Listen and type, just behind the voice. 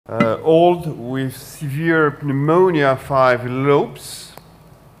Old with severe pneumonia, 5 lobes,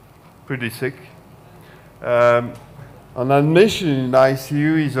 pretty sick. On admission in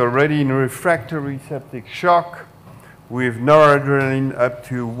ICU, is already in refractory septic shock with noradrenaline up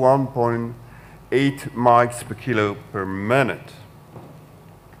to 1.8 mics per kilo per minute.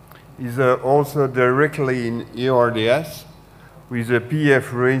 He's also directly in ERDS with a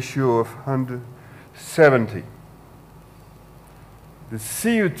PF ratio of 170. The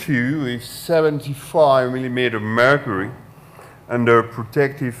CO2 is 75 millimeter mercury under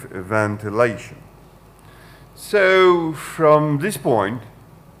protective ventilation. So from this point,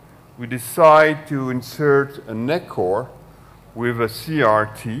 we decide to insert a neck core with a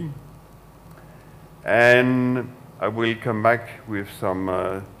CRRT, and I will come back with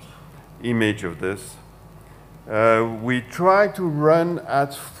some image of this. We try to run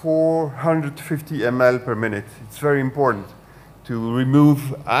at 450 ml per minute. It's very important to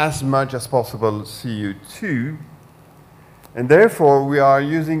remove as much as possible CO2, and therefore we are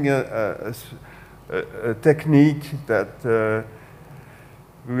using a technique that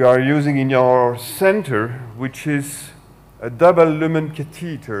we are using in our center, which is a double lumen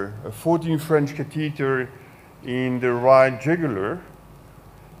catheter, a 14 French catheter in the right jugular,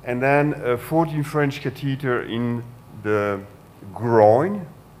 and then a 14 French catheter in the groin.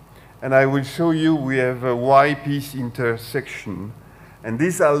 And I will show you we have a Y-piece intersection. And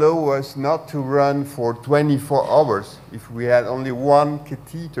this allows us not to run for 24 hours if we had only one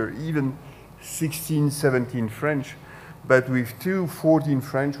catheter, even 16, 17 French. But with two 14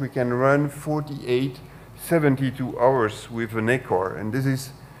 French, we can run 48, 72 hours with an echo. And this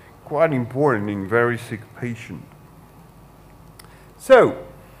is quite important in very sick patients. So,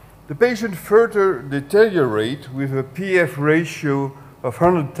 the patient further deteriorates with a PF ratio of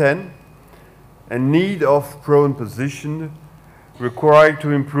 110 and need of prone position required to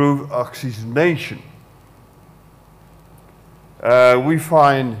improve oxygenation. We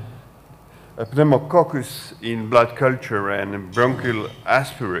find a pneumococcus in blood culture and bronchial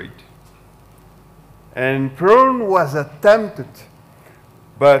aspirate. And prone was attempted,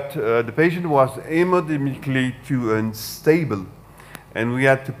 but the patient was hemodynamically too unstable, and we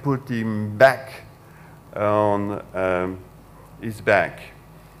had to put him back on his back.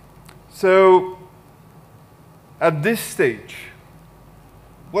 So, at this stage,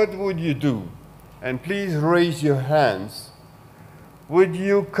 what would you do? And please raise your hands. Would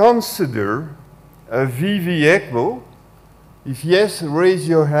you consider a VV ECMO? If yes, raise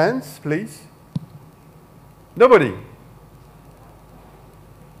your hands, please. Nobody?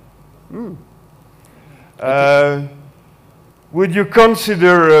 Would you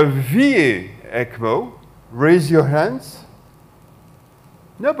consider a VA ECMO? Raise your hands.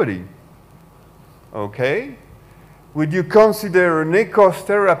 Nobody. Okay. Would you consider an ECOS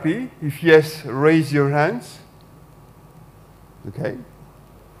therapy? If yes, raise your hands. Okay.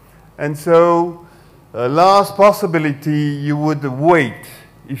 And so, last possibility, you would wait.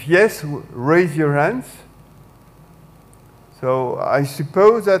 If yes, raise your hands. So I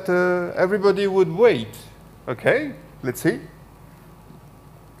suppose that everybody would wait. Okay, let's see.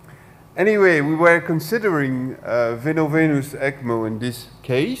 Anyway, we were considering veno-venous ECMO in this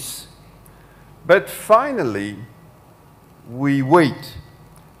case, but finally we wait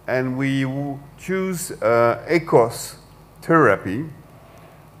and we choose ECOS therapy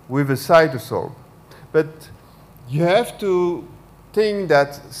with a cytosorb. But you have to think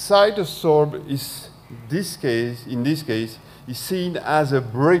that cytosorb is, in this case, is seen as a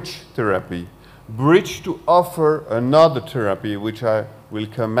bridge therapy. Bridge to offer another therapy, which I will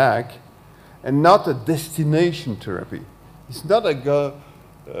come back, and not a destination therapy. It's not a go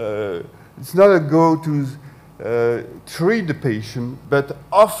to treat the patient, but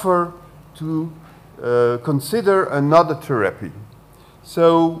offer to consider another therapy.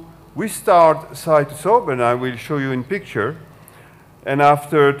 So we start cytosorb, and I will show you in picture. And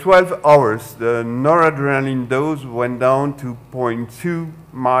after 12 hours, the noradrenaline dose went down to 0.2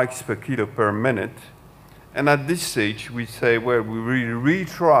 mics per kilo per minute. And at this stage, we say, well, we will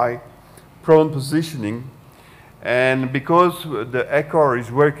retry prone positioning. And because the ECOR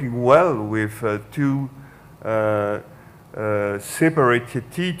is working well with two separate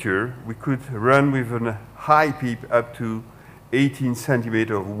catheter, we could run with a high PEEP up to 18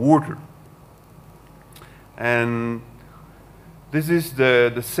 centimeters of water. And this is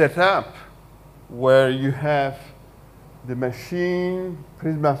the setup where you have the machine,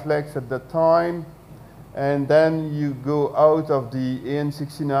 Prismaflex at that time, and then you go out of the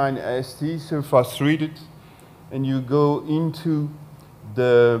AN69 AST, surface treated, and you go into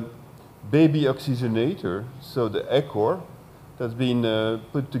the baby oxygenator, so the ECOR, that's been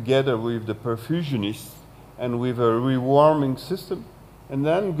put together with the perfusionist and with a rewarming system, and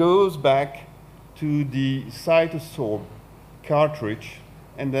then goes back to the cytosorb cartridge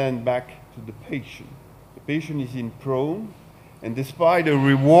and then back to the patient. The patient is in prone, and despite a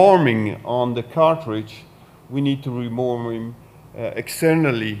rewarming on the cartridge, we need to rewarm him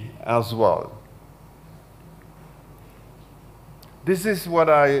externally as well. This is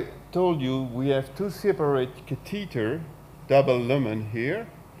what I told you. We have two separate catheter, double lumen here,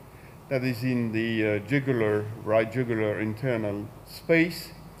 that is in the jugular, right jugular internal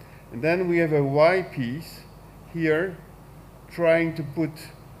space. And then we have a Y piece here trying to put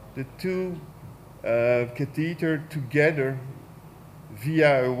the two catheter together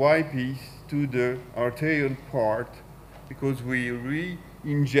via a Y piece to the arterial part, because we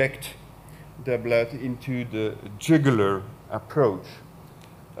re-inject the blood into the jugular approach.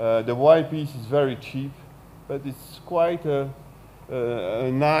 The Y piece is very cheap, but it's quite a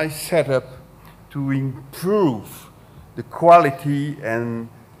nice setup to improve the quality and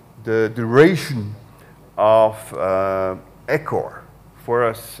the duration of AKI for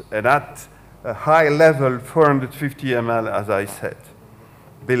us, and at a high level, 450 ml, as I said.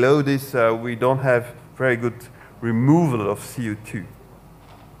 Below this, we don't have very good removal of CO2.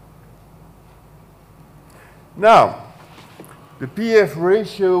 Now, the PF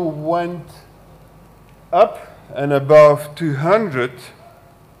ratio went up and above 200.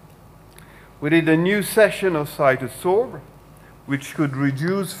 We did a new session of cytosorb, which could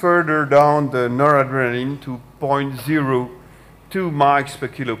reduce further down the noradrenaline to 0.02 mics per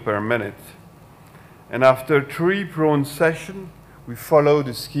kilo per minute. And after 3 prone sessions, we followed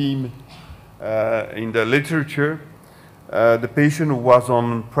the scheme in the literature. The patient was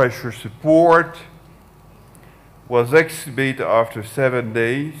on pressure support, was extubated after 7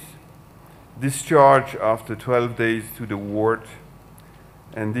 days, discharged after 12 days to the ward,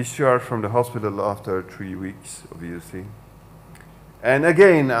 and discharged from the hospital after 3 weeks, obviously. And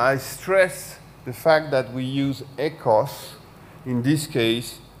again, I stress the fact that we use ECOS, in this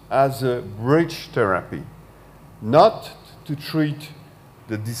case, as a bridge therapy, not to treat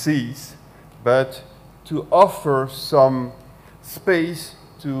the disease, but to offer some space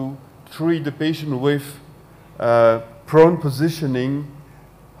to treat the patient with prone positioning,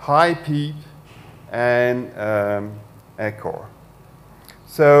 high PEEP, and AKI.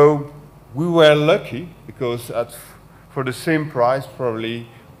 So we were lucky because for the same price, probably,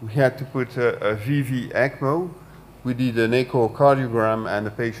 we had to put a VV ECMO. We did an echocardiogram, and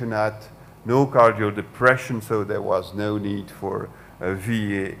the patient had no cardio depression, so there was no need for a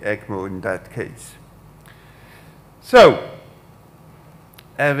VA ECMO in that case. So,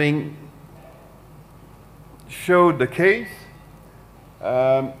 having showed the case,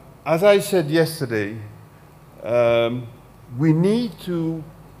 as I said yesterday, we need to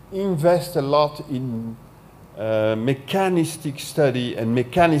invest a lot in mechanistic study and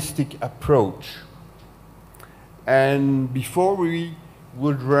mechanistic approach. And before we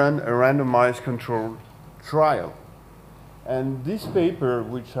would run a randomized controlled trial. And this paper,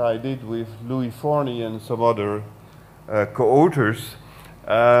 which I did with Louis Forney and some other co-authors,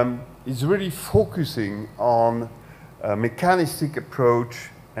 is really focusing on a mechanistic approach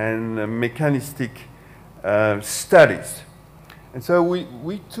and mechanistic studies. And so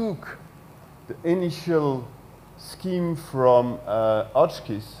we took the initial scheme from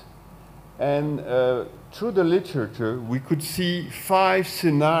Hotchkiss, and through the literature, we could see 5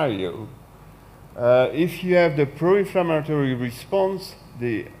 scenarios. If you have the pro-inflammatory response,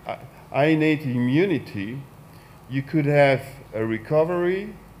 the innate immunity, you could have a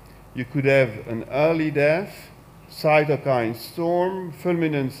recovery, you could have an early death, cytokine storm,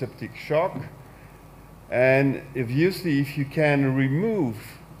 fulminant septic shock, and obviously if you can remove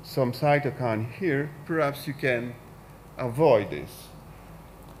some cytokine here, perhaps you can avoid this.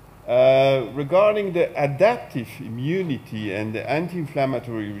 Regarding the adaptive immunity and the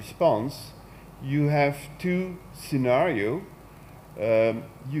anti-inflammatory response, you have 2 scenarios.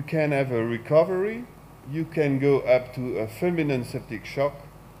 You can have a recovery, you can go up to a fulminant septic shock,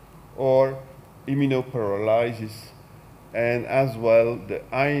 or immunoparalysis, and as well the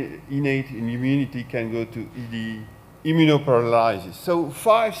innate immunity can go to the immunoparalysis. So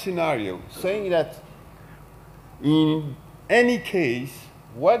 5 scenarios, saying that in any case,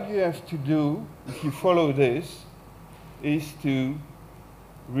 what you have to do, if you follow this, is to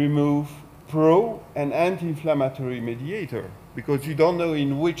remove pro and anti-inflammatory mediator, because you don't know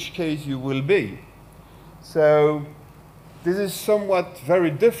in which case you will be. So this is somewhat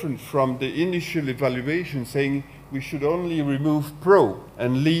very different from the initial evaluation saying we should only remove pro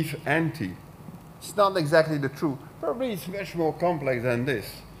and leave anti. It's not exactly the truth, Probably it's much more complex than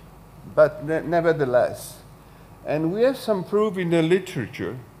this, but nevertheless. And we have some proof in the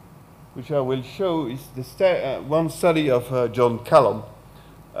literature, which I will show, is the one study of John Callum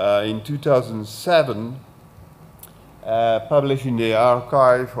in 2007, published in the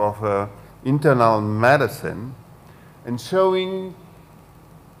archive of internal medicine, and showing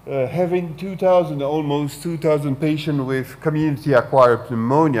having almost 2,000 patients with community-acquired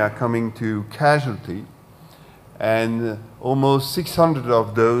pneumonia coming to casualty, and almost 600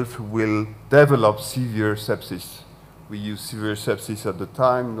 of those will develop severe sepsis. We used severe sepsis at the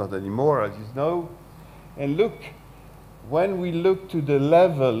time, not anymore, as you know. And look, when we look to the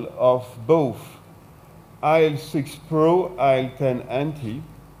level of both IL-6 pro, IL-10 anti,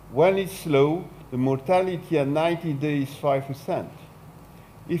 when it's low, the mortality at 90 days is 5%.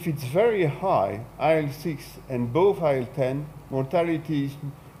 If it's very high, IL-6 and both IL-10, mortality is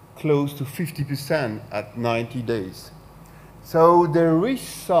close to 50% at 90 days. So there is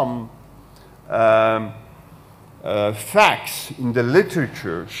some facts in the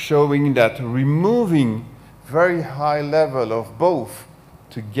literature showing that removing very high level of both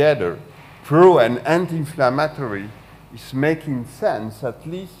together, pro and anti-inflammatory, is making sense, at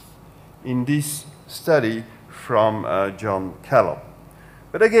least in this study from John Callum.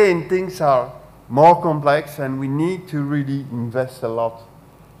 But again, things are more complex and we need to really invest a lot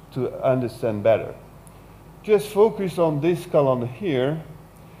to understand better. Just focus on this column here,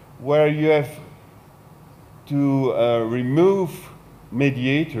 where you have to remove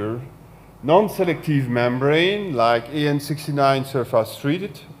mediator, non-selective membrane, like AN69 surface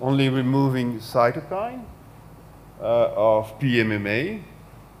treated, only removing cytokine of PMMA.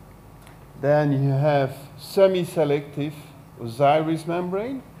 Then you have semi-selective Osiris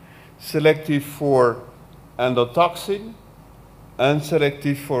membrane, selective for endotoxin, and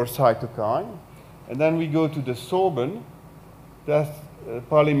selective for cytokine. And then we go to the sorbent, that's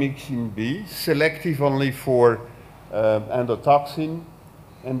polymyxin B, selective only for endotoxin,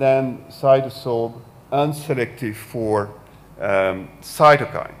 and then cytosorb, unselective for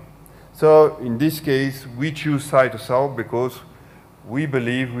cytokine. So in this case, we choose cytosorb because we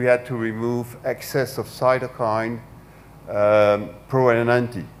believe we had to remove excess of cytokine, pro and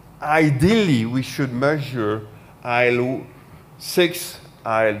anti. Ideally, we should measure IL-6,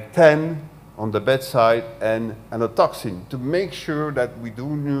 IL-10 on the bedside and endotoxin to make sure that we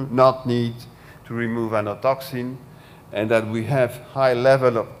do not need to remove endotoxin and that we have high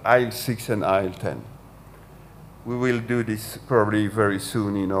level of IL-6 and IL-10. We will do this probably very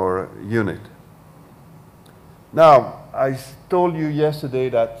soon in our unit. Now, I told you yesterday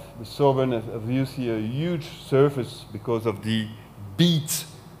that the sorbent is obviously a huge surface because of the bead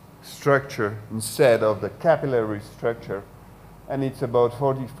structure instead of the capillary structure, and it's about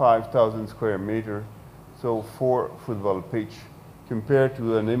 45,000 square meters, so 4 football pitch, compared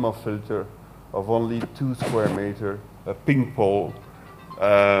to an hemofilter of only 2 square meters, a ping pong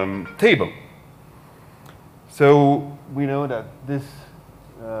table. So we know that this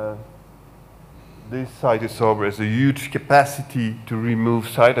cytosorber has a huge capacity to remove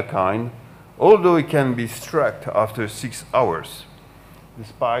cytokine, although it can be struck after 6 hours,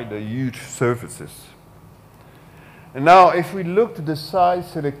 despite the huge surfaces. And now, if we look at the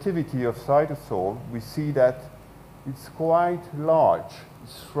size selectivity of cytosorb, we see that it's quite large.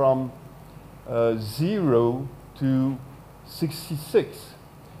 It's from 0 to 66,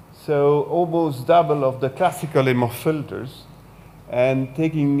 so almost double of the classical hemofilters. And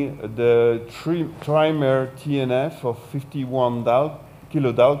taking the trimer TNF of 51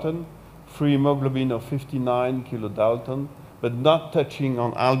 kilodalton, free hemoglobin of 59 kilodalton, but not touching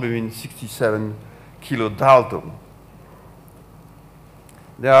on albumin 67 kilodalton.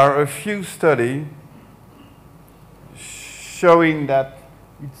 There are a few studies showing that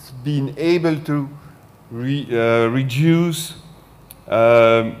it's been able to reduce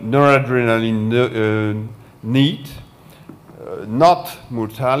noradrenaline need, not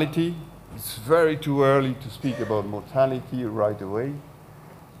mortality. It's very too early to speak about mortality right away.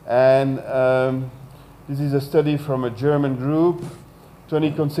 And this is a study from a German group,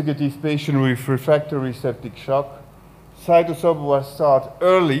 20 consecutive patients with refractory septic shock. Cytosorb was started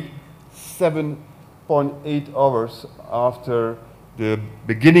early, 7.8 hours after the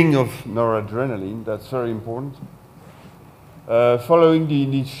beginning of noradrenaline. That's very important. Following the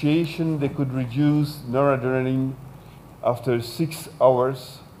initiation, they could reduce noradrenaline after 6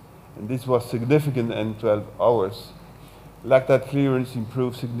 hours, and this was significant in 12 hours. Lactate clearance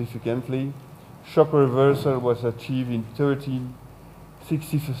improved significantly. Shock reversal was achieved in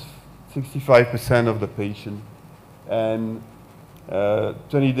 65% of the patient, and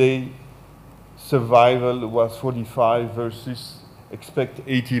 20-day survival was 45 versus expect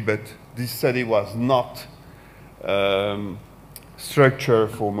 80, but this study was not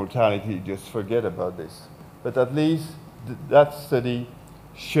structured for mortality. Just forget about this. But at least that study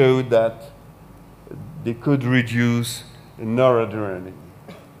showed that they could reduce noradrenaline.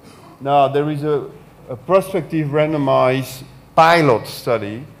 Now, there is a prospective randomized pilot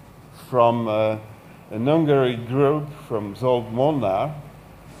study from an Hungarian group from Zsolt-Molnár,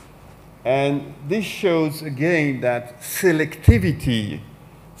 and this shows again that selection,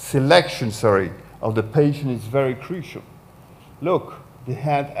 of the patient is very crucial. Look, they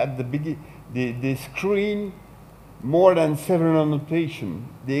had at the beginning, they screened more than 700 patients.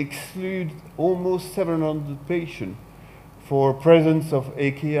 They exclude almost 700 patients for presence of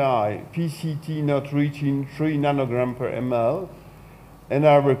AKI, PCT not reaching 3 nanogram per ml, and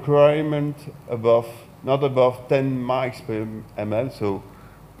our requirement not above 10 mics per ml, so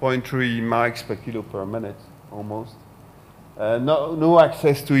 0.3 mics per kilo per minute, almost. No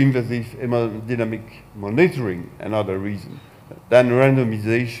access to invasive hemodynamic monitoring, another reason. Then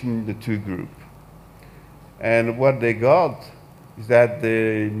randomization, the two groups. And what they got is that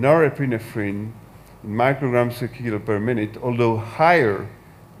the norepinephrine in micrograms per kilo per minute, although higher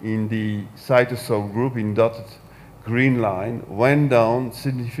in the cytosol group in dotted green line, went down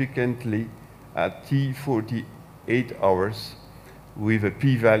significantly at T48 hours with a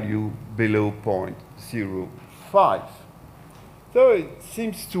p-value below 0.05. So it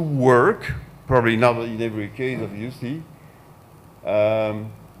seems to work, probably not in every case, obviously.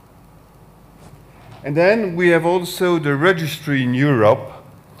 And then we have also the registry in Europe,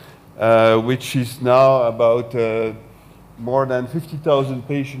 which is now about more than 50,000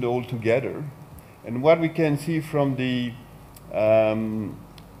 patients altogether. And what we can see from the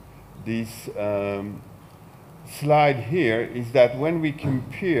this slide here is that when we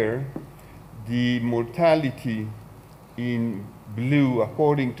compare the mortality in blue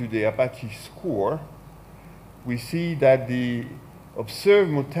according to the Apache score, we see that the observed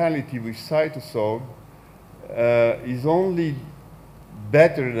mortality with cytosol is only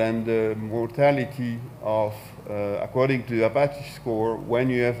better than the mortality of, according to the Apache score, when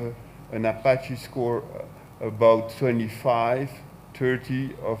you have an Apache score about 25,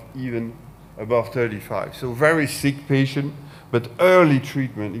 30, or even above 35. So very sick patient, but early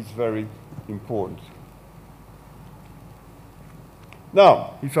treatment is very important.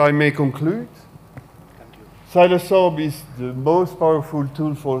 Now, if I may conclude, cytosorb is the most powerful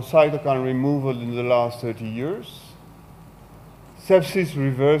tool for cytokine removal in the last 30 years. Sepsis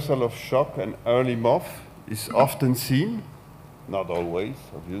reversal of shock and early MOF is often seen, not always,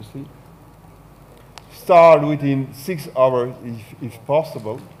 obviously. Start within 6 hours if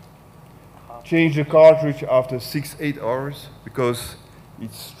possible. Change the cartridge after 6-8 hours because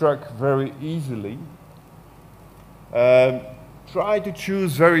it's struck very easily. Try to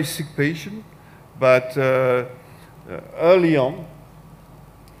choose very sick patient, but early on.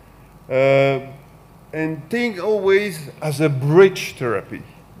 And think always as a bridge therapy.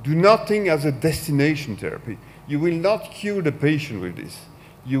 Do not think as a destination therapy. You will not cure the patient with this.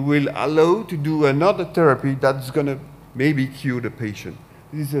 You will allow to do another therapy that's going to maybe cure the patient.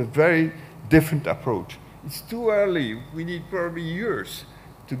 This is a very different approach. It's too early. We need probably years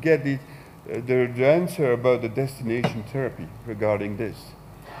to get the answer about the destination therapy regarding this.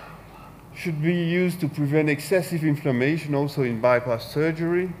 Should be used to prevent excessive inflammation also in bypass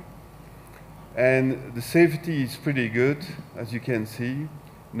surgery. And the safety is pretty good, as you can see.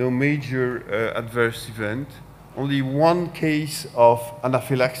 No major adverse event. Only one case of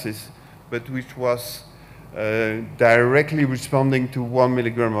anaphylaxis, but which was directly responding to 1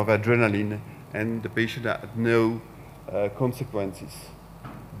 milligram of adrenaline, and the patient had no consequences.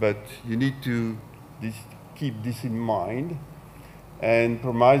 But you need to keep this in mind, and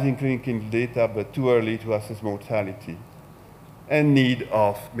promising clinical data, but too early to assess mortality, and need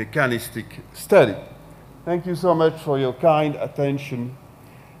of mechanistic study. Thank you so much for your kind attention.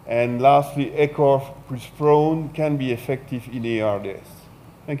 And lastly, ecorprisprone can be effective in ARDS.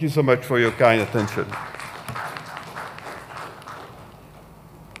 Thank you so much for your kind attention.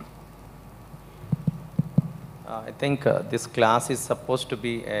 I think this class is supposed to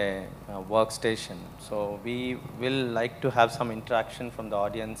be a workstation. So we will like to have some interaction from the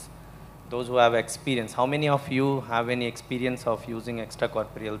audience, those who have experience. How many of you have any experience of using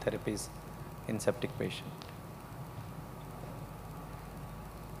extracorporeal therapies in septic patients?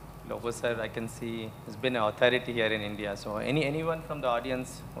 Lobo sir, I can see, has been an authority here in India. So anyone from the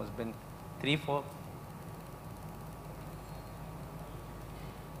audience who's been 3, 4?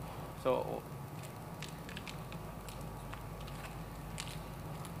 So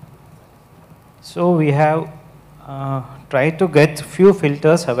So we have tried to get few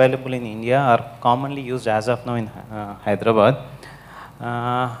filters available in India, are commonly used as of now in Hyderabad.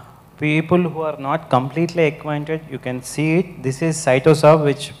 People who are not completely acquainted, you can see it. This is Cytosorb,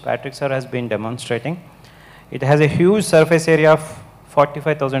 which Patrick sir has been demonstrating. It has a huge surface area of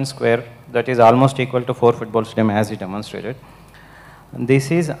 45,000 square, that is almost equal to 4 football stadium as he demonstrated. This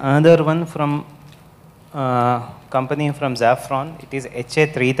is another one from company from Saffron. It is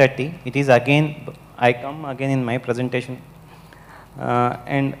HA330. It is again, I come again in my presentation.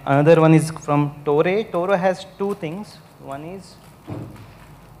 And another one is from Tore. Tore has two things. One is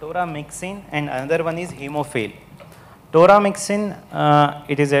Toramyxin and another one is Hemophil. Toramyxin,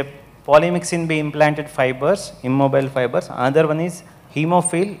 it is a polymyxin B implanted fibers, immobile fibers. Another one is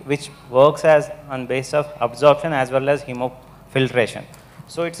Hemophil, which works as on base of absorption as well as hemofiltration.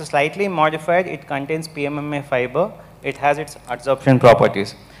 So it's slightly modified. It contains PMMA fiber. It has its adsorption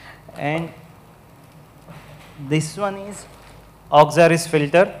properties. And this one is Oxaris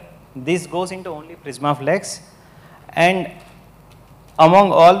filter. This goes into only Prismaflex. And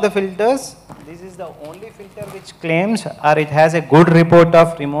among all the filters, this is the only filter which claims or it has a good report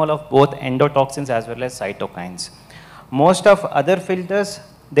of removal of both endotoxins as well as cytokines. Most of other filters,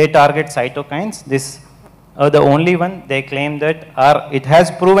 they target cytokines. This the only one they claim that it has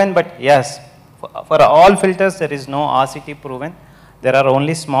proven, but yes, for all filters there is no RCT proven. There are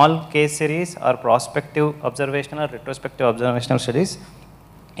only small case series or prospective observational or retrospective observational studies.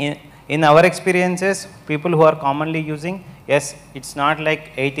 In our experiences, people who are commonly using, yes, it's not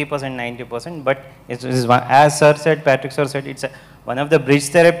like 80%, 90%, but it is one, as sir said, Patrick sir said, it's one of the bridge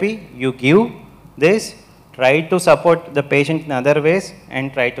therapy. You give this, try to support the patient in other ways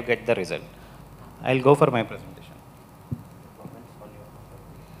and try to get the result. I'll go for my presentation.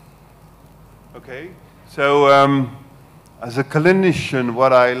 Okay, so as a clinician,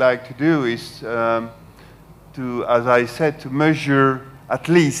 what I like to do is to, as I said, to measure at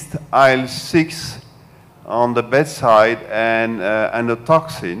least IL-6 on the bedside and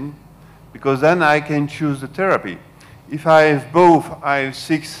endotoxin, because then I can choose the therapy. If I have both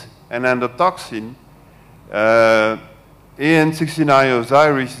IL-6 and endotoxin, AN69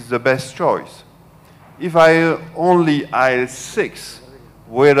 Osiris is the best choice. If I have only IL-6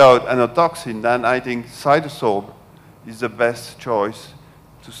 without endotoxin, then I think Cytosorb is the best choice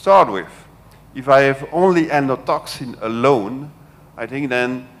to start with. If I have only endotoxin alone, I think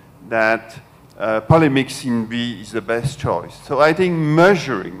then that polymyxin B is the best choice. So I think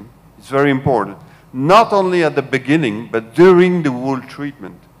measuring is very important, not only at the beginning, but during the whole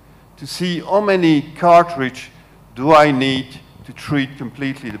treatment, to see how many cartridge do I need to treat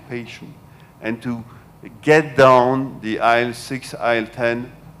completely the patient, and to get down the IL-6, IL-10,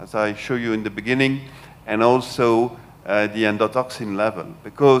 as I show you in the beginning, and also the endotoxin level,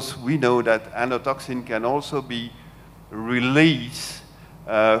 because we know that endotoxin can also be released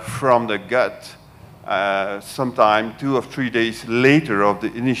from the gut sometime 2 or 3 days later of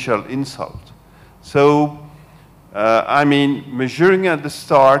the initial insult. So, I mean, measuring at the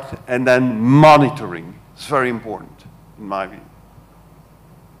start and then monitoring is very important, in my view.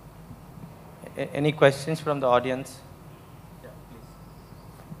 Any questions from the audience? Yeah,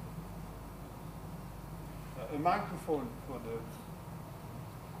 please. A microphone for the...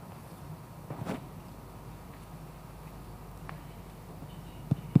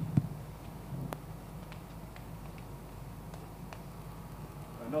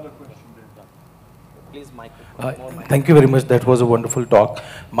 Another question there. Please, microphone. Thank you very much. That was a wonderful talk.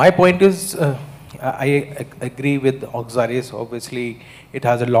 My point is, I agree with Oxaris. Obviously, it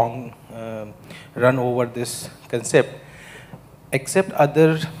has a long run over this concept. Except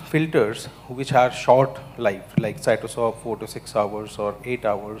other filters which are short life, like Cytosorb 4 to 6 hours or 8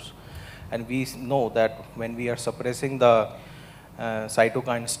 hours. And we know that when we are suppressing the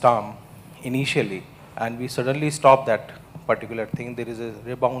cytokine storm initially, and we suddenly stop that particular thing, there is a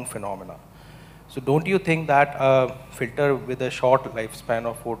rebound phenomena. So don't you think that a filter with a short lifespan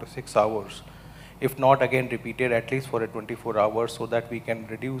of 4 to 6 hours, if not again repeated at least for a 24 hours, so that we can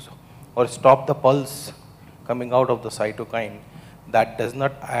reduce or stop the pulse coming out of the cytokine, that does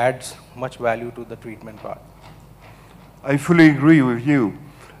not add much value to the treatment part? I fully agree with you.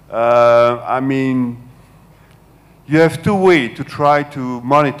 I mean, you have two ways to try to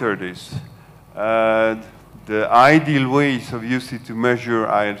monitor this. The ideal way is obviously to measure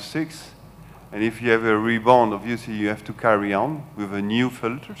IL-6, and if you have a rebound, obviously you have to carry on with a new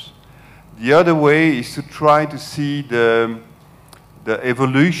filters. The other way is to try to see the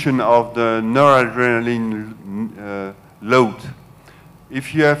evolution of the noradrenaline load.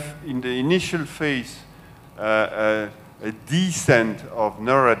 If you have in the initial phase a descent of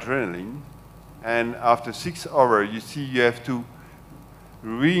noradrenaline, and after 6 hours, you see you have to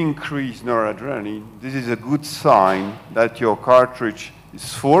re-increase noradrenaline. This is a good sign that your cartridge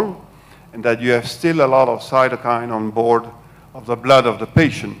is full and that you have still a lot of cytokine on board of the blood of the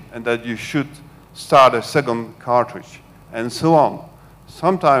patient, and that you should start a second cartridge, and so on.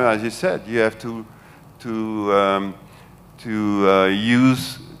 Sometimes, as you said, you have to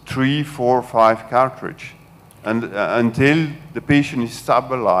use 3, 4, 5 cartridge, and until the patient is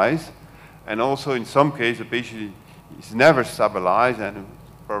stabilized, and also in some cases the patient is never stabilized and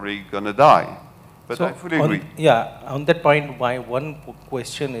probably going to die. But so I fully agree. On that point, my one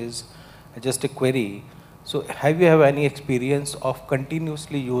question is just a query. So have you any experience of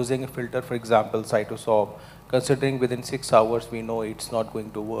continuously using a filter, for example, cytosorb, considering within 6 hours we know it's not going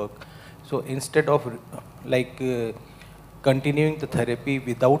to work? So instead of continuing the therapy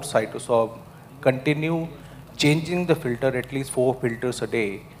without cytosorb, continue changing the filter at least 4 filters a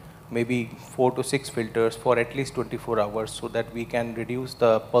day, maybe 4 to 6 filters for at least 24 hours, so that we can reduce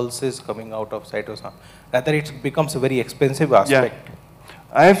the pulses coming out of cytosorb. Rather, it becomes a very expensive aspect. Yeah.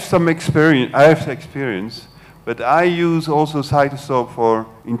 I have some experience, but I use also cytosorb for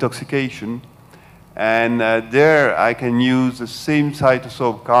intoxication, and there I can use the same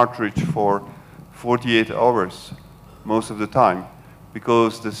cytosorb cartridge for 48 hours most of the time,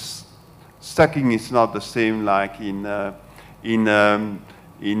 because the stacking is not the same like in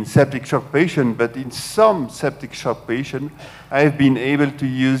septic shock patient, but in some septic shock patient, I have been able to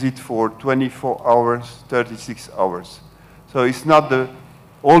use it for 24 hours, 36 hours. So it's not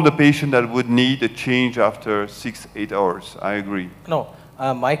all the patient that would need a change after 6, 8 hours. I agree. No,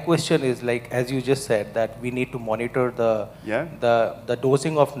 my question is, like, as you just said, that we need to monitor the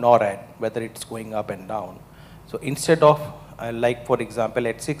dosing of NORAD, whether it's going up and down. So instead of, like for example,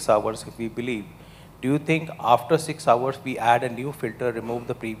 at 6 hours, if we believe, do you think after 6 hours we add a new filter, remove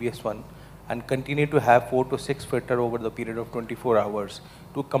the previous one, and continue to have 4 to 6 filter over the period of 24 hours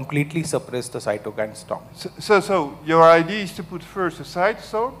to completely suppress the cytokine storm? So your idea is to put first a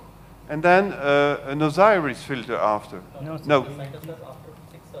cytosorb and then an Osiris filter after? No. Cytosorb after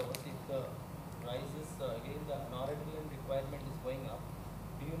 6 hours, if the rises again, the noradrenaline requirement is going up,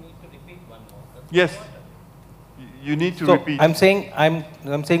 do you need to repeat one more? That's yes. You need to repeat. I'm saying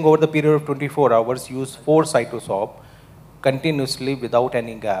over the period of 24 hours, use 4 cytosorb continuously without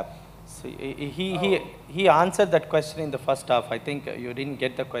any gap. So he answered that question in the first half. I think you didn't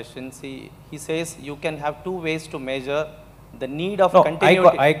get the question. See, he says you can have 2 ways to measure the need of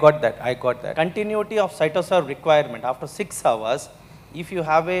continuity. I got that. Continuity of cytosorb requirement after 6 hours. If you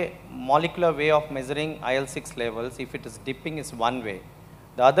have a molecular way of measuring IL-6 levels, if it is dipping, is one way.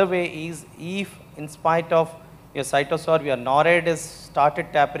 The other way is if in spite of your cytosorb, your NORAD is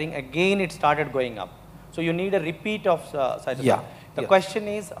started tapering, again it started going up. So you need a repeat of cytosorb. Yeah. The question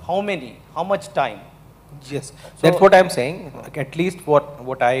is how many, how much time? Yes, so that's what I'm saying. At least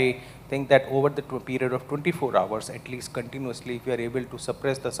what I think, that over the period of 24 hours, at least continuously, if we are able to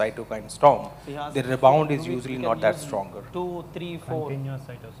suppress the cytokine storm, the rebound is usually not that stronger. 2, 3, 4. Continuous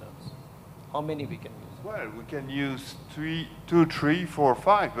cytosorbs. How many we can use? Well, we can use 2, 3, 4,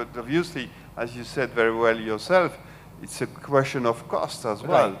 5, but obviously, as you said very well yourself, it's a question of cost as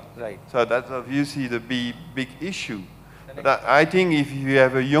well. Right. So that's obviously the big issue. But I think if you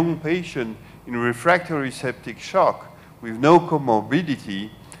have a young patient in refractory septic shock with no comorbidity,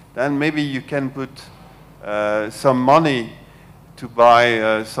 then maybe you can put some money to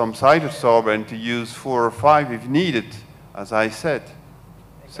buy some cytosorb and to use 4 or 5 if needed, as I said.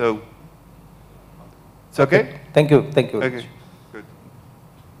 So, it's okay? Thank you. Okay, good.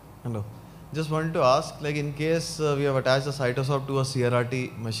 Hello. Just wanted to ask, like in case we have attached the cytosorb to a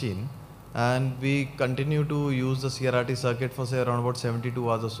CRRT machine and we continue to use the CRRT circuit for say around about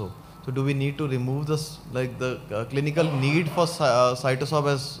 72 hours or so. So do we need to remove this, like the clinical need for cytosorb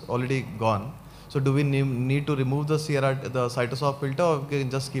has already gone. So do we need to remove the cytosorb filter, or we can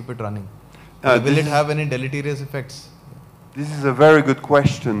just keep it running? Will it have any deleterious effects? This is a very good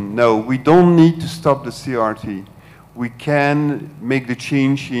question. No, we don't need to stop the CRT. We can make the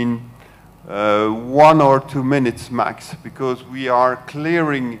change in 1 or 2 minutes max, because we are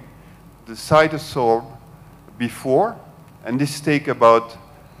clearing the cytosorb before, and this takes about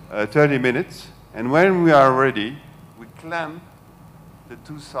 30 minutes. And when we are ready, we clamp the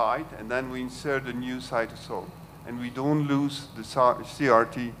 2 sides, and then we insert a new cytosorb. And we don't lose the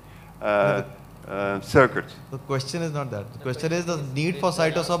CRT circuit. The question is not that. The question is the need for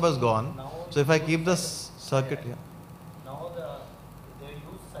cytosorb has gone. So if I keep the circuit, yeah. Now they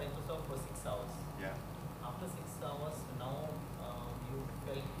use cytosorb for 6 hours. Yeah. After 6 hours, now you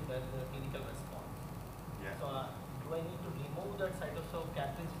felt that the clinical response. Yeah. So do I need to remove that cytosorb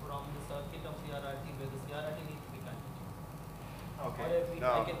cartridge from the circuit of CRT?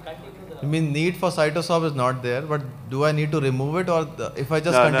 No. I mean, need for cytosorb is not there, but do I need to remove it, or if I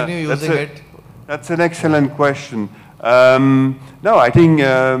just No, continue that's using it? That's an excellent question. No, I think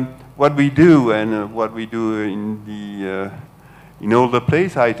what we do and what we do in all the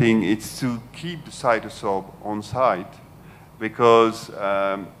place, I think, it's to keep the cytosorb on site, because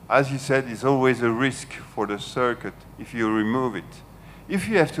as you said, it's always a risk for the circuit if you remove it. If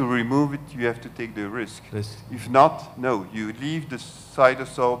you have to remove it, you have to take the risk. If not, no, you leave the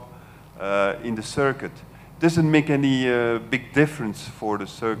cytosorb in the circuit. Doesn't make any big difference for the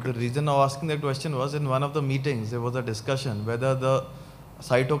circuit. The reason of asking that question was, in one of the meetings, there was a discussion whether the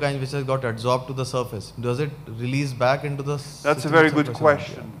cytokine which has got adsorbed to the surface, does it release back into the That's a very good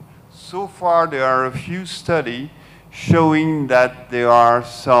question. So far, there are a few studies showing that there are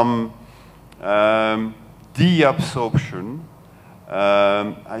some deabsorption.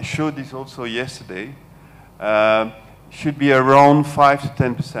 I showed this also yesterday. Should be around 5 to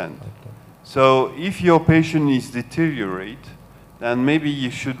 10%. So if your patient is deteriorate, then maybe you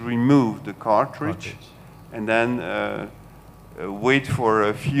should remove the cartridge. And then wait for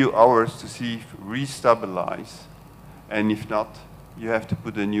a few hours to see if restabilize. And if not, you have to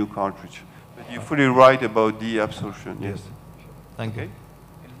put a new cartridge. But you're fully right about deabsorption, yes. Thank you.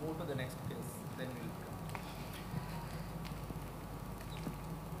 We'll move to the next case, then we'll come.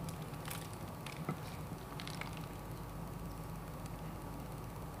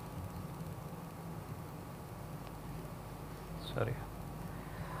 Sorry.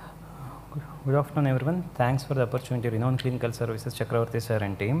 Good afternoon, everyone. Thanks for the opportunity, Renowned Clinical Services, Chakravarti sir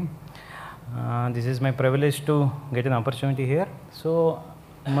and team. This is my privilege to get an opportunity here. So,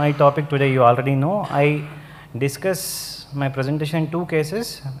 my topic today you already know. I discuss my presentation in two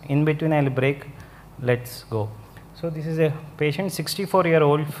cases. In between, I'll break. Let's go. So, this is a patient,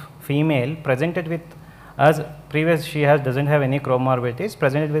 64-year-old female, presented with, as previous she doesn't have any comorbidities,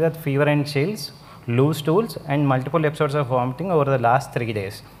 presented with a fever and chills, loose stools, and multiple episodes of vomiting over the last 3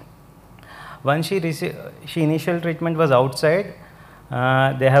 days. Once she initial treatment was outside,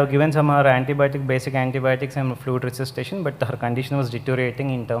 they have given some her basic antibiotics and fluid resuscitation, but her condition was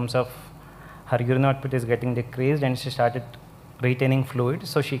deteriorating in terms of her urine output is getting decreased and she started retaining fluid.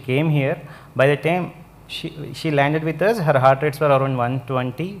 So she came here. By the time she landed with us, her heart rates were around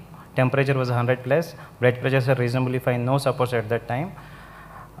 120, temperature was 100 plus, blood pressures are reasonably fine, no supports at that time.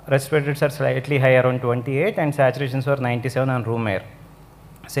 Respiratory rates are slightly high, around 28, and saturations were 97 on room air.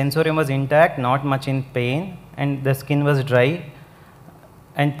 Sensorium was intact, not much in pain, and the skin was dry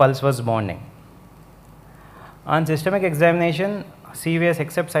and pulse was bonding. On systemic examination, CVS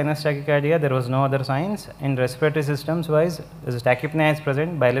except sinus tachycardia, there was no other signs. In respiratory systems wise, tachypnea is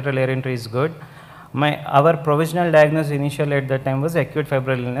present, bilateral air entry is good. Our provisional diagnosis initial at that time was acute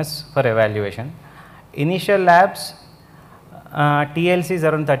febrile illness for evaluation. Initial labs, TLC is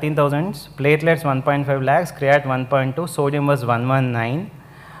around 13,000, platelets 1.5 lakhs, creat 1.2, sodium was 119,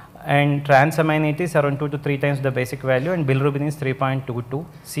 and transamine is around 2 to 3 times the basic value, and bilirubin is 3.22,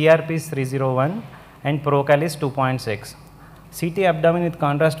 CRP is 301, and procal is 2.6. CT abdomen with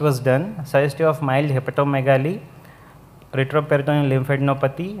contrast was done, suggestive of mild hepatomegaly, retroperitoneal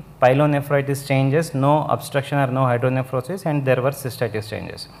lymphadenopathy, pyelonephritis changes, no obstruction or no hydronephrosis, and there were cystitis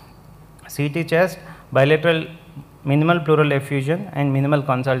changes. CT chest, bilateral minimal pleural effusion and minimal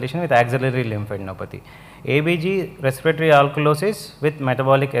consultation with axillary lymphadenopathy. ABG, respiratory alkalosis with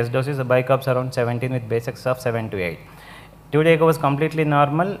metabolic acidosis, bicarb around 17 with basics of 7 to 8. TUDI echo was completely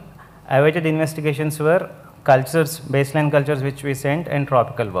normal. Awaited investigations were cultures, baseline cultures which we sent, and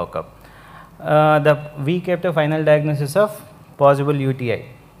tropical workup. We kept a final diagnosis of possible UTI.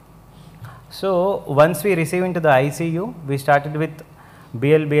 So, once we received into the ICU, we started with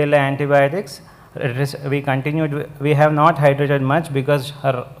BLA antibiotics. We continued, we have not hydrated much because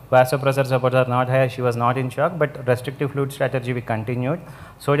her vasopressor supports are not high, she was not in shock, but restrictive fluid strategy we continued.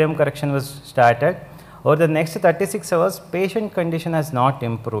 Sodium correction was started. Over the next 36 hours, patient condition has not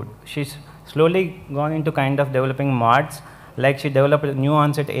improved. She's slowly gone into kind of developing MODS, like she developed a new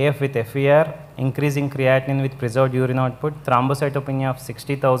onset AF with FVR, increasing creatinine with preserved urine output, thrombocytopenia of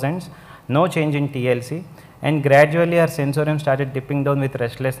 60,000, no change in TLC, and gradually her sensorium started dipping down with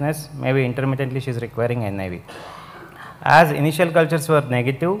restlessness, maybe intermittently she is requiring NIV. As initial cultures were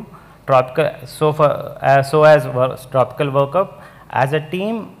negative, tropical, as tropical workup, as a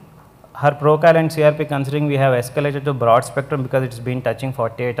team, her procal and CRP considering we have escalated to broad spectrum because it's been touching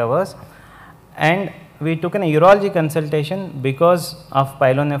 48 hours, and we took an urology consultation because of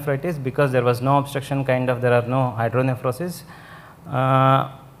pyelonephritis, because there was no obstruction there are no hydronephrosis.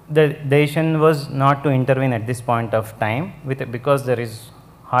 The decision was not to intervene at this point of time because there is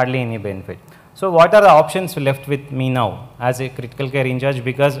hardly any benefit. So what are the options left with me now as a critical care in charge,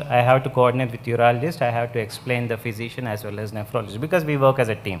 because I have to coordinate with urologist, I have to explain the physician as well as nephrologist, because we work as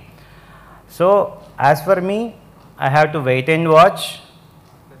a team. So as for me, I have to wait and watch,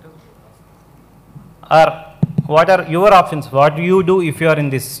 or what are your options? What do you do if you are in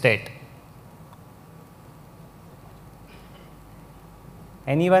this state?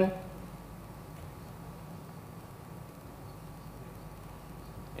 Anyone?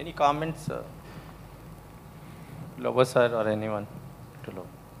 Any comments? Lower sir or anyone to low?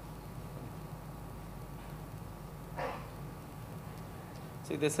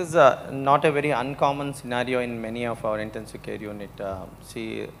 See, this is not a very uncommon scenario in many of our intensive care unit.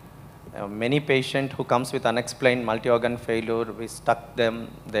 Many patients who comes with unexplained multi-organ failure, we stuck them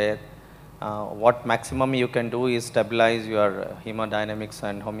there. What maximum you can do is stabilize your hemodynamics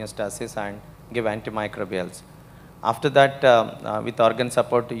and homeostasis and give antimicrobials. After that, with organ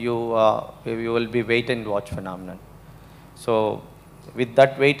support, you will be wait and watch phenomenon. So with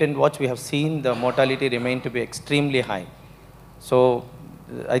that wait and watch, we have seen the mortality remain to be extremely high. So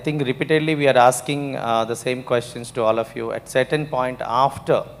I think repeatedly we are asking the same questions to all of you. At certain point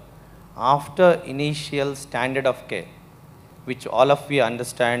after initial standard of care, which all of you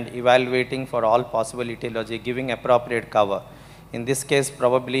understand, evaluating for all possible etiology, giving appropriate cover. In this case,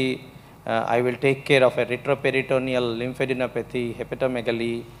 probably I will take care of a retroperitoneal lymphadenopathy,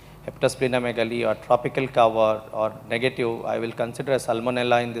 hepatomegaly, hepatosplenomegaly, or tropical cover, or negative. I will consider a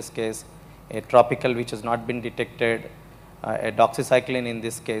salmonella in this case, a tropical which has not been detected, a doxycycline in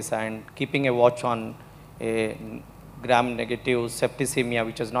this case, and keeping a watch on a gram-negative septicemia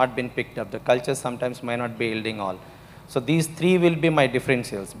which has not been picked up. The culture sometimes may not be yielding all. So these three will be my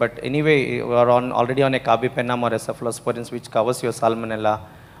differentials. But anyway, you are already on a carbapenem or a cephalosporins which covers your salmonella,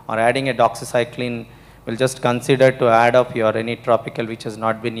 or adding a doxycycline, will just consider to add up your any tropical which has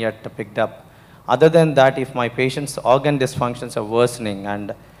not been yet picked up. Other than that, if my patient's organ dysfunctions are worsening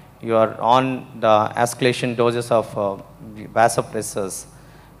and you are on the escalation doses of vasopressors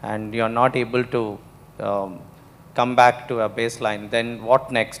and you are not able to come back to a baseline, then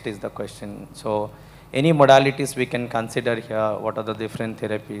what next is the question. So any modalities we can consider here, what are the different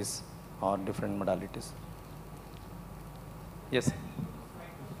therapies or different modalities? Yes.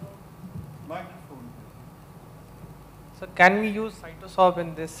 So can we use cytosorb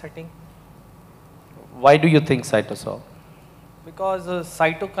in this setting? Why do you think cytosorb? Because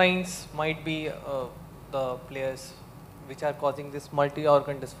cytokines might be the players which are causing this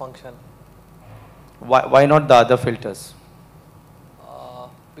multi-organ dysfunction. Why not the other filters?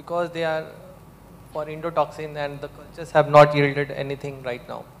 Because they are for endotoxin and the cultures have not yielded anything right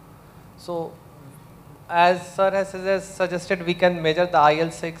now. So as sir has suggested, we can measure the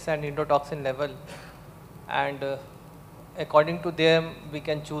IL-6 and endotoxin level, and according to them we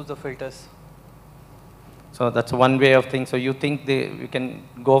can choose the filters. So that's one way of thinking. So you think we can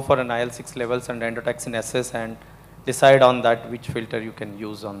go for an IL-6 levels and endotoxin SS and decide on that which filter you can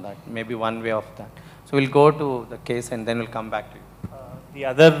use on that. Maybe one way of that. So we'll go to the case and then we'll come back to you. The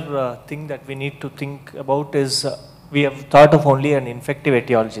other thing that we need to think about is we have thought of only an infective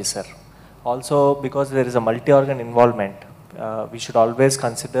etiology, sir. Also, because there is a multi-organ involvement, we should always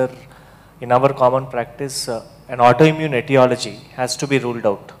consider in our common practice an autoimmune etiology has to be ruled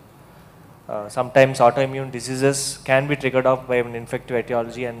out. Sometimes autoimmune diseases can be triggered off by an infective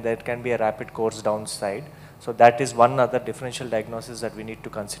etiology and there can be a rapid course downside. So that is one other differential diagnosis that we need to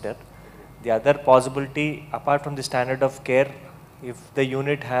consider. The other possibility, apart from the standard of care, if the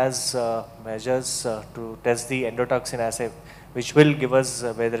unit has measures to test the endotoxin assay, which will give us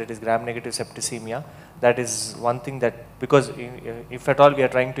whether it is gram-negative septicemia, that is one thing that, because if at all we are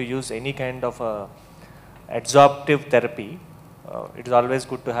trying to use any kind of adsorptive therapy, it is always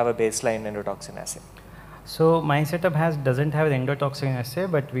good to have a baseline endotoxin assay. So my setup doesn't have the endotoxin assay,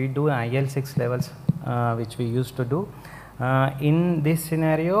 but we do IL-6 levels, which we used to do. In this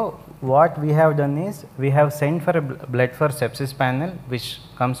scenario, what we have done is we have sent for a blood for sepsis panel, which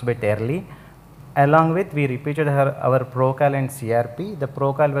comes a bit early. Along with, we repeated our Procal and CRP. The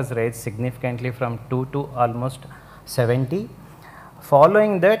Procal was raised significantly from 2 to almost 70.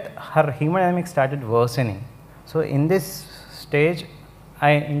 Following that, her hemodynamics started worsening. So in this stage,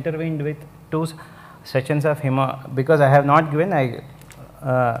 I intervened with 2 sessions of hemo, because I have not given,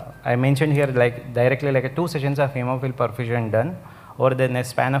 I mentioned here like directly like 2 sessions of hemophil perfusion done over the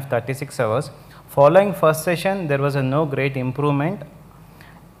span of 36 hours. Following first session, there was no great improvement.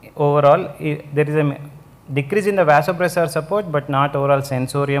 Overall, there is a decrease in the vasopressor support, but not overall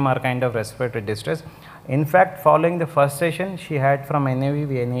sensorium or kind of respiratory distress. In fact, following the first session, she had from NAV,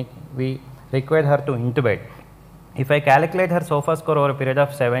 we required her to intubate. If I calculate her SOFA score over a period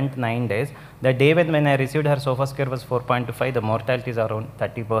of 7 to 9 days, the day when I received her SOFA score was 4.5, the mortality is around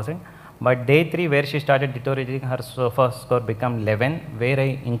 30%. But day 3 where she started deteriorating, her SOFA score became 11, where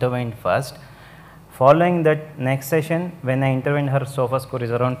I intervened first. Following that next session, when I intervened, her SOFA score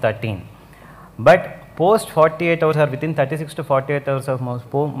is around 13. But post 48 hours or within 36 to 48 hours of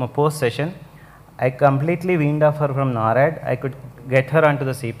post session, I completely weaned off her from NORAD. I could get her onto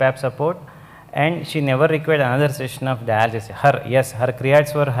the CPAP support, and she never required another session of dialysis. Her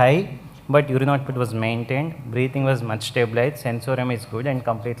creates were high, but urine output was maintained, breathing was much stabilized, sensorium is good and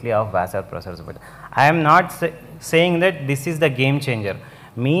completely off vasopressors. But I am not saying that this is the game changer.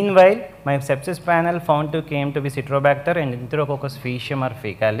 Meanwhile, my sepsis panel found to came to be Citrobacter and Enterococcus faecium or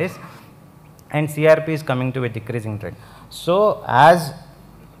fecalis, and CRP is coming to a decreasing trend. So, as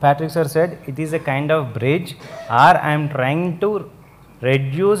Patrick sir said, it is a kind of bridge, or I am trying to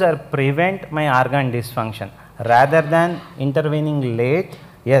reduce or prevent my organ dysfunction rather than intervening late.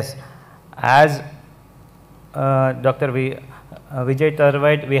 Yes, as Dr. Vijay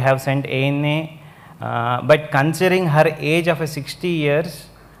Tarvait, we have sent ANA, but considering her age of 60 years,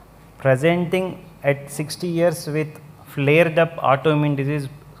 presenting at 60 years with flared up autoimmune disease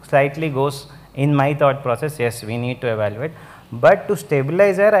slightly goes in my thought process. Yes, we need to evaluate, but to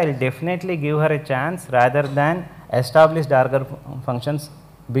stabilize her, I will definitely give her a chance rather than established organ functions.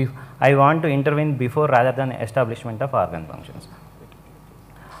 I want to intervene before rather than establishment of organ functions.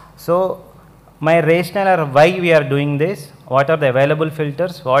 So, my rationale or why we are doing this, what are the available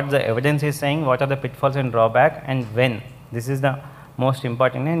filters, what the evidence is saying, what are the pitfalls and drawback, and when. This is the most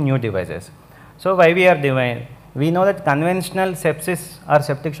important in new devices. So, why we are doing? We know that conventional sepsis or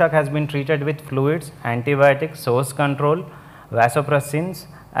septic shock has been treated with fluids, antibiotics, source control, vasopressins,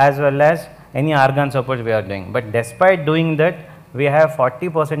 as well as any organ support we are doing. But despite doing that, we have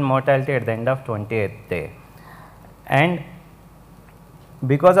 40% mortality at the end of 28th day. And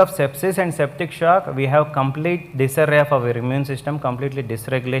because of sepsis and septic shock, we have complete disarray of our immune system, completely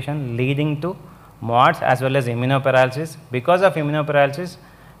dysregulation, leading to MODS as well as immunoparalysis. Because of immunoparalysis,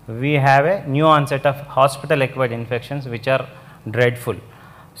 we have a new onset of hospital acquired infections which are dreadful.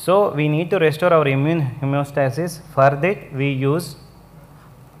 So, we need to restore our immune homeostasis. For that, we use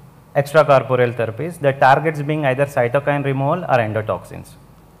extracorporeal therapies, the targets being either cytokine removal or endotoxins.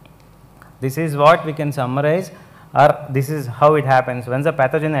 This is what we can summarize, or this is how it happens. Once the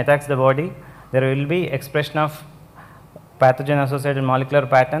pathogen attacks the body, there will be expression of pathogen associated molecular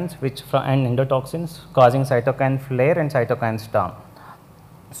patterns and endotoxins causing cytokine flare and cytokine storm.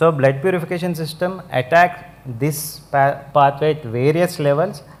 So, blood purification system attack this pathway at various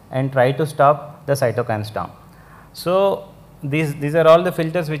levels and try to stop the cytokine storm. So, these are all the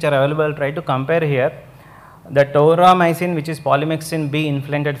filters which are available. Try to compare here. The tauramycin, which is polymyxin B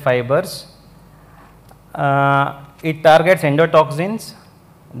inflated fibers, it targets endotoxins.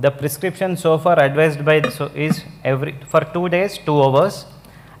 The prescription so far advised by is for 2 days, 2 hours.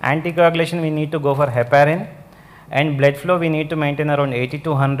 Anticoagulation we need to go for heparin, and blood flow we need to maintain around 80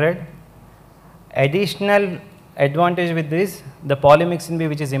 to 100. Additional advantage with this, the polymyxin B,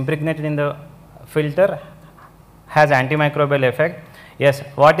 which is impregnated in the filter, has antimicrobial effect. Yes,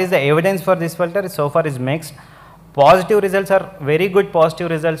 what is the evidence for this filter? So far is mixed. Positive results are very good positive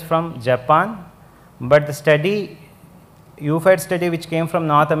results from Japan, but the study, UFED study which came from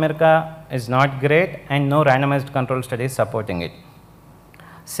North America is not great, and no randomized control study is supporting it.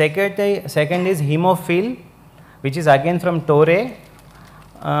 Second is hemophil, which is again from Torre.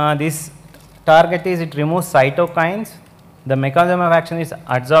 This target is it removes cytokines. The mechanism of action is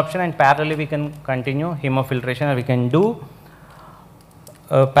adsorption, and parallelly we can continue hemofiltration, or we can do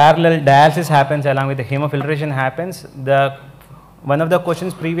parallel dialysis happens along with the hemofiltration happens. One of the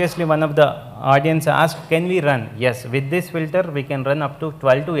questions previously, one of the audience asked, can we run? Yes, with this filter we can run up to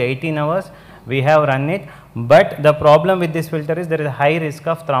 12 to 18 hours. We have run it, but the problem with this filter is there is a high risk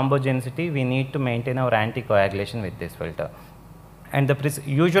of thrombogenicity. We need to maintain our anticoagulation with this filter, and the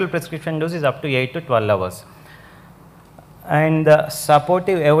usual prescription dose is up to 8 to 12 hours. And the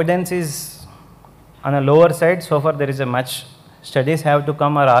supportive evidence is on a lower side. So far there is a much studies have to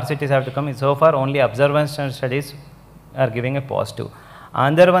come, or RCTs have to come. So far only observational studies are giving a positive.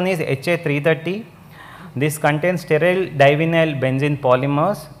 Another one is HA330. This contains sterile divinyl benzene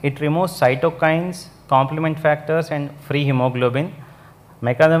polymers. It removes cytokines, complement factors and free hemoglobin.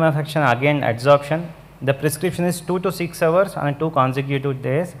 Mechanism of action again adsorption. The prescription is 2 to 6 hours on 2 consecutive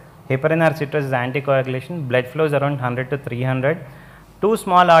days. Heparin or citrus is anticoagulation. Blood flow is around 100 to 300. 2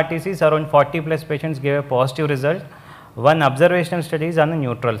 small RTCs, around 40 plus patients gave a positive result. 1 observational study is on the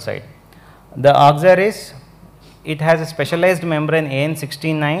neutral side. The Oxaris it has a specialized membrane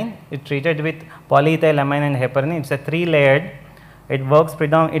AN69. It's treated with polyethylamine and heparin. It's a 3-layered. It works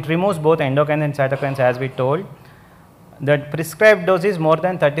it removes both endocrine and cytokines as we told. The prescribed dose is more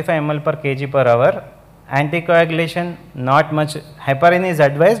than 35 ml per kg per hour. Anticoagulation, not much. Heparin is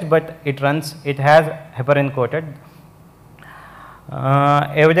advised, but it has heparin coated.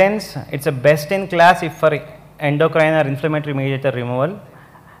 Evidence, it's a best in class if for endocrine or inflammatory mediator removal,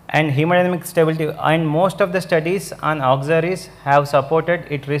 and hemodynamic stability, and most of the studies on auxiliaries have supported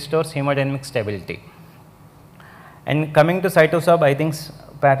it restores hemodynamic stability. And coming to cytosol, I think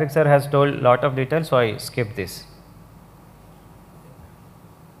Patrick sir has told a lot of details, so I skip this.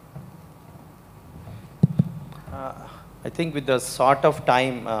 I think with the sort of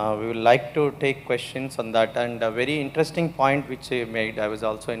time, we would like to take questions on that. And a very interesting point which he made, I was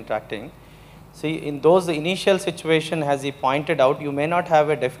also interacting. See, in those initial situation, as he pointed out, you may not have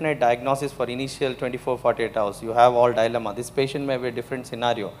a definite diagnosis for initial 24, 48 hours. You have all dilemma. This patient may be a different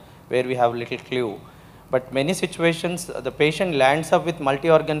scenario where we have little clue. But many situations, the patient lands up with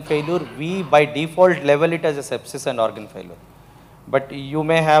multi-organ failure. We by default level it as a sepsis and organ failure. But you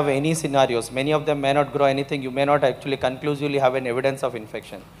may have any scenarios. Many of them may not grow anything. You may not actually conclusively have an evidence of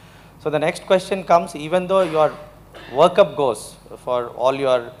infection. So the next question comes, even though your workup goes for all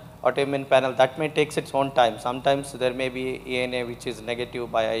your autoimmune panel, that may take its own time. Sometimes there may be ANA which is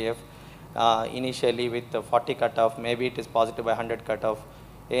negative by IF initially with the 40 cutoff. Maybe it is positive by 100 cutoff.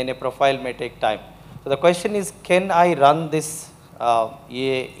 ANA profile may take time. So the question is, can I run this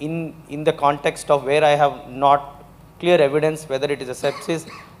in the context of where I have not clear evidence whether it is a sepsis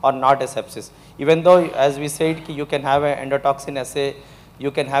or not a sepsis. Even though, as we said, you can have an endotoxin assay,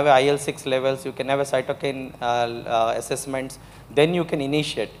 you can have a IL-6 levels, you can have a cytokine assessments, then you can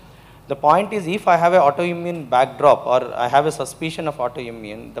initiate. The point is, if I have an autoimmune backdrop or I have a suspicion of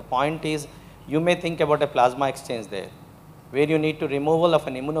autoimmune, the point is you may think about a plasma exchange there, where you need to removal of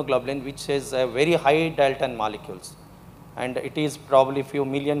an immunoglobulin which is a very high Dalton molecules. And it is probably few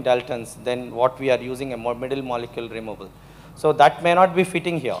million Daltons than what we are using a more middle molecule removal. So that may not be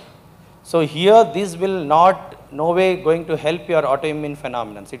fitting here. So here this will not, no way going to help your autoimmune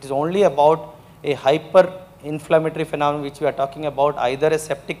phenomenon. It is only about a hyper-inflammatory phenomenon which we are talking about, either a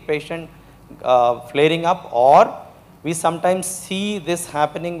septic patient flaring up, or we sometimes see this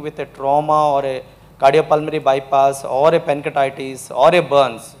happening with a trauma or a cardiopulmonary bypass or a pancreatitis or a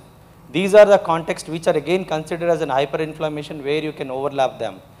burns. These are the contexts which are again considered as an hyperinflammation where you can overlap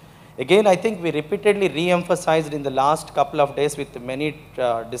them. Again, I think we repeatedly re-emphasized in the last couple of days with many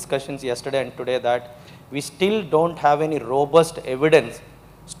discussions yesterday and today that we still don't have any robust evidence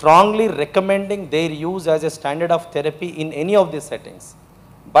strongly recommending their use as a standard of therapy in any of these settings.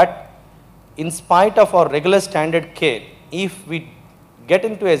 But in spite of our regular standard care, if we get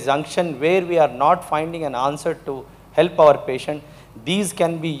into a junction where we are not finding an answer to help our patient, these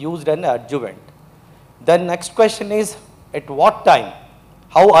can be used as an adjuvant. The next question is, at what time?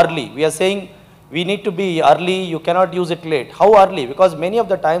 How early? We are saying we need to be early, you cannot use it late. How early? Because many of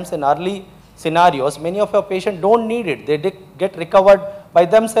the times in early scenarios, many of our patients don't need it. They get recovered by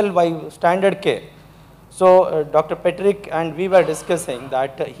themselves by standard care. So Dr. Patrick and we were discussing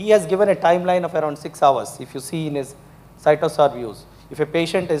that he has given a timeline of around 6 hours. If you see in his cytosol views, if a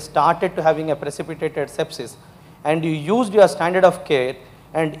patient is started to having a precipitated sepsis, and you used your standard of care,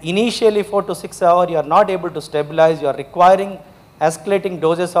 and initially 4 to 6 hours you are not able to stabilize, you are requiring escalating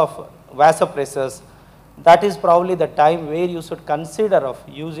doses of vasopressors, that is probably the time where you should consider of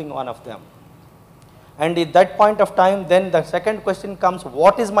using one of them. And at that point of time, then the second question comes,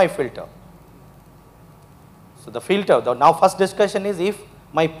 what is my filter? So the filter, now first discussion is, if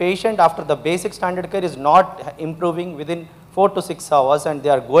my patient after the basic standard care is not improving within 4 to 6 hours and they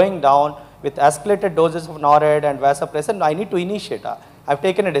are going down with escalated doses of NORAD and vasopressin, I need to initiate. I have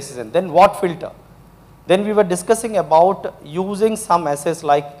taken a decision. Then what filter? Then we were discussing about using some assays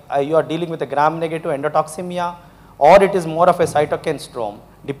like you are dealing with a gram-negative endotoxemia, or it is more of a cytokine storm,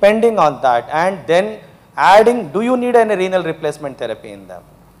 depending on that, and then adding, do you need any renal replacement therapy in them?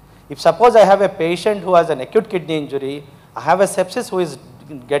 If suppose I have a patient who has an acute kidney injury, I have a sepsis who is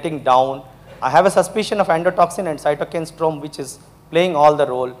getting down, I have a suspicion of endotoxin and cytokine storm which is playing all the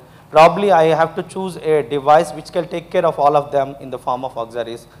role, probably I have to choose a device which can take care of all of them in the form of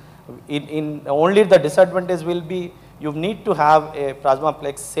auxiliaries. In only the disadvantage will be you need to have a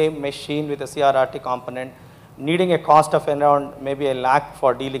plasmaplex same machine with a CRRT component, needing a cost of around maybe $1 lakh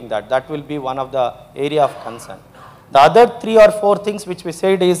for dealing that. That will be one of the area of concern. The other 3 or 4 things which we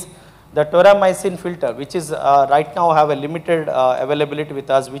said is the toramycin filter, which is right now have a limited availability with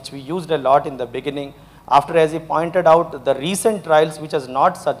us, which we used a lot in the beginning. After, as he pointed out, the recent trials which has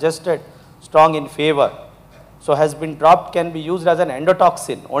not suggested strong in favor. so has been dropped, can be used as an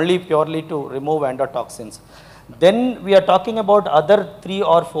endotoxin, only purely to remove endotoxins. Then we are talking about other 3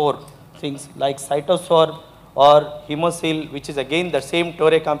 or 4 things like cytosorb or hemosil, which is again the same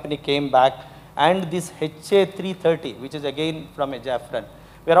Torre company came back, and this HA330, which is again from Ajafran.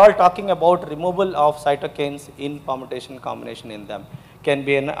 We are all talking about removal of cytokines in permutation combination in them, can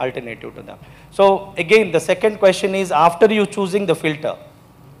be an alternative to them. So again, the second question is, after you choosing the filter,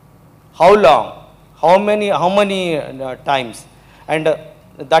 how long? How many times? And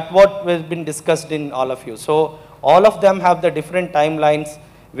that what has been discussed in all of you. So all of them have the different timelines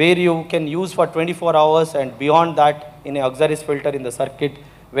where you can use for 24 hours and beyond that in a Auxaris filter in the circuit.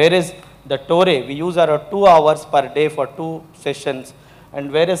 Whereas the Torre, we use around 2 hours per day for 2 sessions.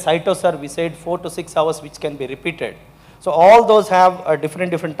 And whereas Cytosur, we said 4 to 6 hours, which can be repeated. So all those have a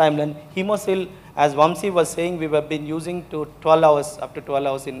different timeline. Hemosil, as Vamshi was saying, we have been using to 12 hours, up to 12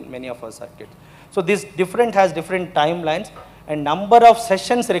 hours in many of our circuits. So this has different timelines and number of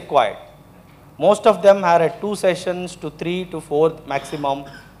sessions required. Most of them are at 2 sessions to 3 to 4 maximum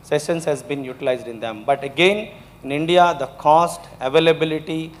sessions has been utilized in them. But again, in India, the cost,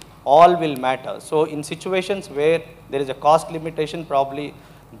 availability, all will matter. So in situations where there is a cost limitation, probably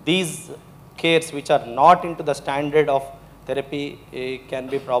these cares which are not into the standard of therapy can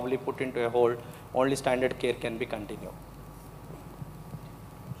be probably put into a hold. Only standard care can be continued.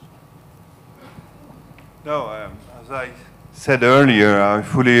 No, as I said earlier, I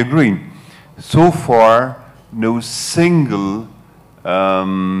fully agree. So far, no single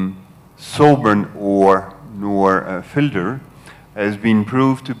Sobern nor filter has been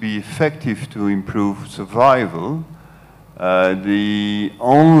proved to be effective to improve survival. The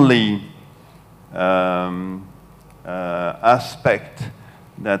only aspect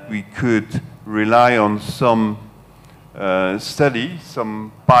that we could rely on some study,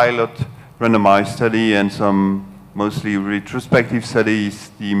 some pilot randomized study and some mostly retrospective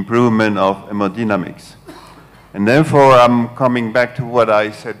studies, the improvement of hemodynamics. And therefore, I'm coming back to what I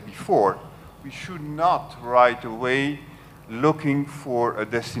said before. We should not right away looking for a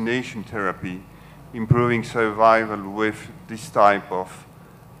destination therapy, improving survival with this type of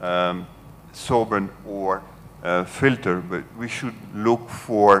Sobern or filter, but we should look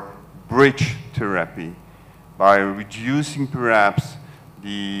for bridge therapy by reducing perhaps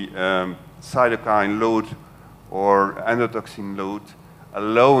the cytokine load or endotoxin load,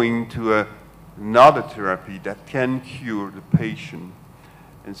 allowing to another therapy that can cure the patient.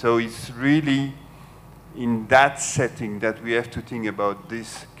 And so it's really in that setting that we have to think about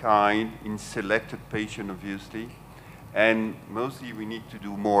this kind in selected patients, obviously. And mostly we need to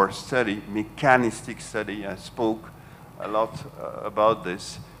do more study, mechanistic study. I spoke a lot about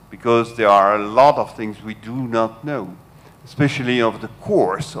this because there are a lot of things we do not know, especially of the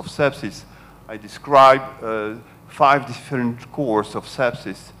course of sepsis. I described 5 different courses of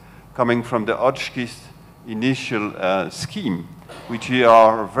sepsis coming from the Hodgkin's initial scheme, which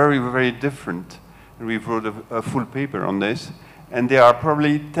are very, very different. We wrote a full paper on this, and there are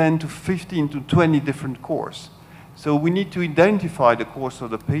probably 10 to 15 to 20 different courses. So we need to identify the course of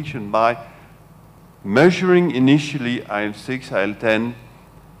the patient by measuring initially IL-6, IL-10,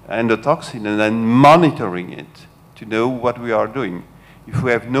 endotoxin, and then monitoring it to know what we are doing. If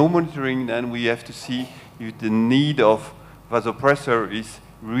we have no monitoring, then we have to see if the need of vasopressor is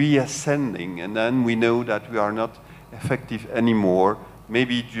reascending, and then we know that we are not effective anymore,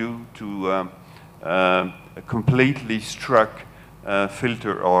 maybe due to a completely struck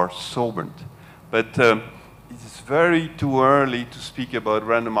filter or solvent. But it's very too early to speak about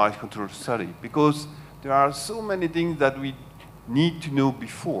randomized controlled study because there are so many things that we need to know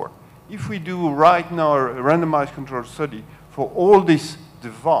before. If we do right now a randomized controlled study for all this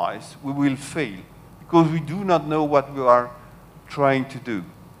device, we will fail because we do not know what we are trying to do.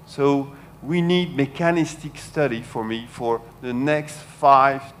 So we need mechanistic study for me for the next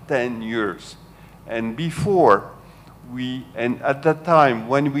 5, 10 years. And before and at that time,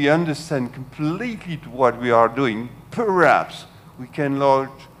 when we understand completely what we are doing, perhaps we can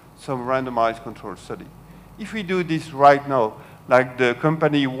launch some randomized control study. If we do this right now, like the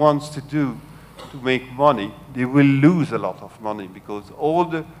company wants to do to make money, they will lose a lot of money because all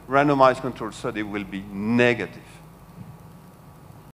the randomized control study will be negative.